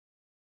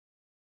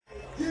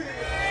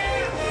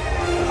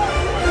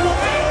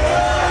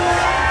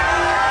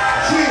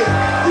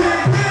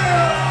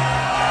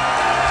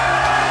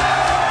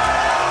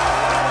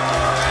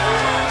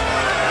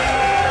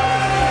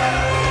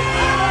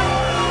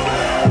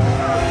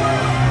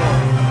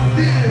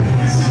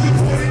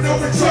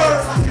no return,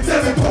 I can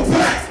never go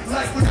back.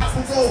 Like when I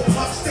would go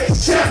upstate,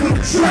 chat with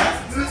the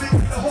trap. Living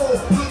in the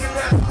hole, looking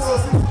at the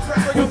world through the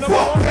crack. But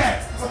fuck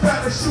that, I'd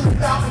rather shoot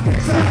it out and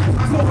get clapped.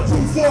 I'm going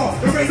too far,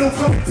 there ain't no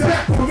coming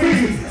back for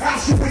me.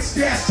 Auschwitz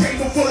gas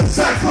chamber full of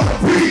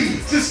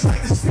psychology. Just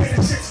like the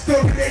Spanish chicks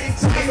dominating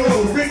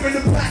Taino. Ripping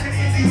the black and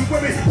Indian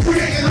women,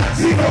 creating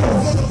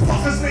Latinos.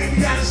 Motherfuckers made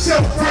me out of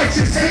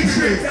self-righteous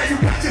hatred. Now you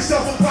got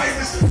yourself a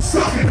virus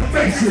stuck in the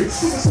matrix.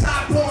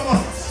 Suicide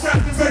bomber,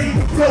 strapped and ready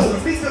to blow.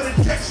 Lethal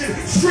injection,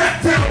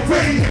 strapped down,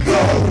 ready to go.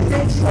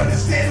 Don't you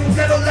understand? You'll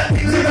never let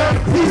me live out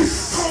of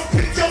peace.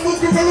 Concrete jungle,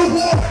 guerrilla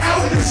war,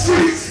 out in the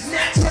streets.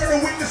 Nat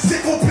Turner with the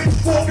sickle,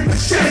 pitchfork, and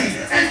machete.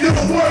 End of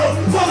the world,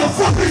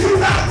 motherfucker, you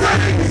not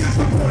ready. This is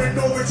the point of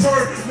no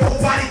return.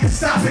 Nobody can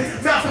stop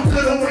it. Malcolm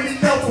Little when he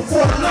knelt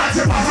before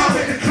Elijah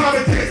Muhammad. The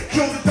commandant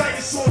killed the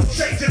dinosaurs,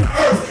 changing the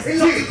earth. Ain't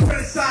nothing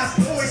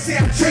criticized. Always say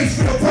I changed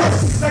for the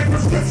worse. Like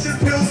prescription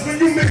pills when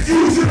you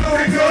misuse it,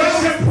 nigga.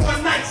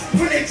 Empire nights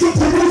when they took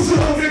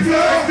Jerusalem,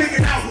 nigga. I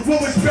figured out what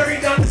was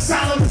buried down the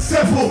Solomon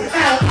Temple.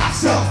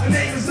 Al-Aqsa, the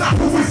name is not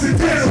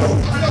coincidental.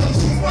 I know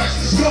too much.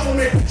 This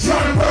government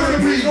trying to murder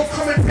me. No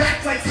coming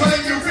back like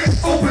cutting your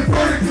wrist open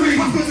vertically.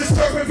 I feel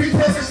disturbing me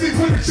purposely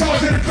put in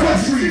charge of the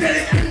country.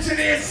 Genetic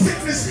engineered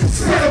sickness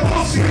spread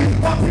amongst me.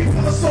 My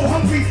people are so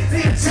hungry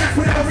they attack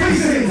without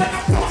reason. Like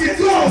a fucking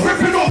dog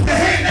ripping off the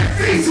hand that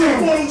feeds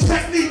them. Immortal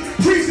technique,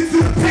 treason to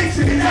the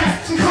Patriot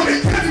Act. Come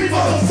and get me,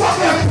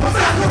 motherfucker. I'm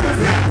not coming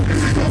back.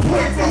 This is the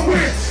point from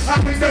which I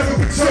can never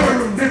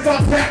return. If I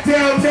back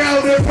down now,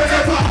 then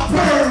forever I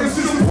burn. This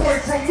is the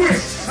point from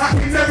which I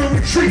can never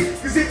retreat.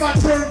 Cause if I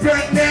turn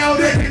back now,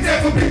 there can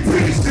never be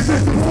peace. This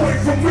is the point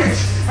from which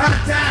I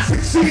die,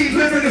 succeed,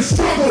 live in the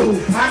struggle.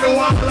 I know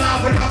I'm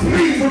alive and I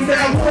bleed from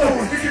now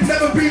on. It can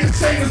never be the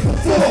same as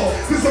before.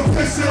 Cause the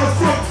person I'm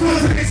from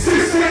doesn't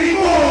exist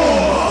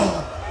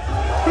anymore.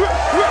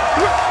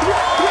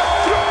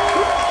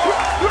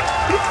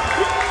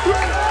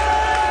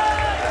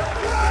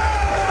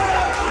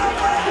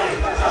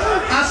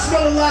 I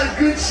smell a lot of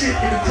good shit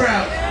in the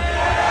crowd.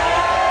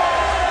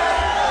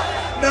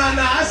 Nah,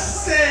 I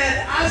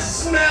said I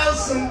smell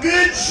some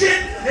good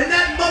shit in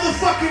that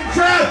motherfucking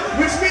crowd,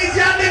 which means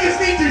y'all niggas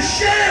need to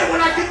share when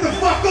I get the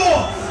fuck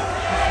off.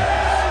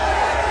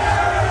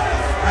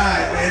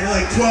 Alright, man,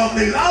 like 12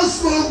 niggas. I'll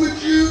smoke with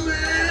you,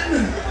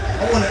 man.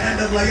 I wanna end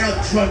up like y'all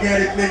drug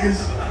addict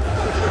niggas.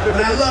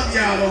 But I love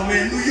y'all though,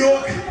 man. New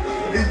York,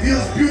 it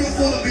feels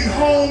beautiful to be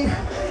home.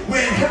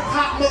 Where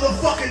hip-hop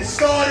motherfucking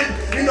started,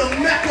 in the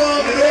Mecca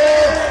of it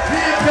all,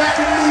 here back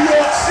in New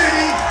York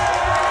City.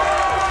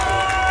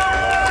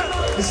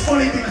 It's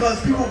funny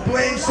because people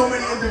blame so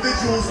many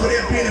individuals for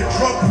there being a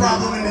drug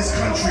problem in this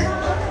country.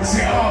 They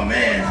say, oh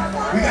man,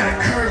 we gotta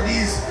curb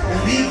these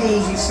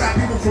illegals and stop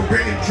people from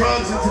bringing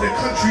drugs into the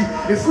country.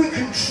 If we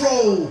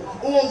control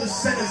all the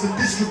centers of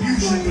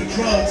distribution for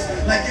drugs,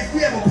 like if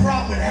we have a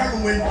problem with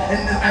heroin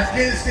and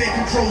Afghanistan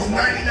controls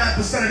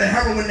 99% of the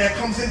heroin that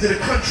comes into the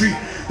country,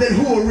 then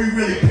who are we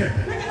really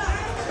pimping?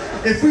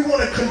 If we want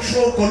to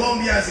control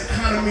Colombia's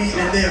economy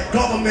and their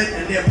government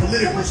and their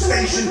political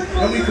station,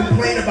 and we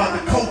complain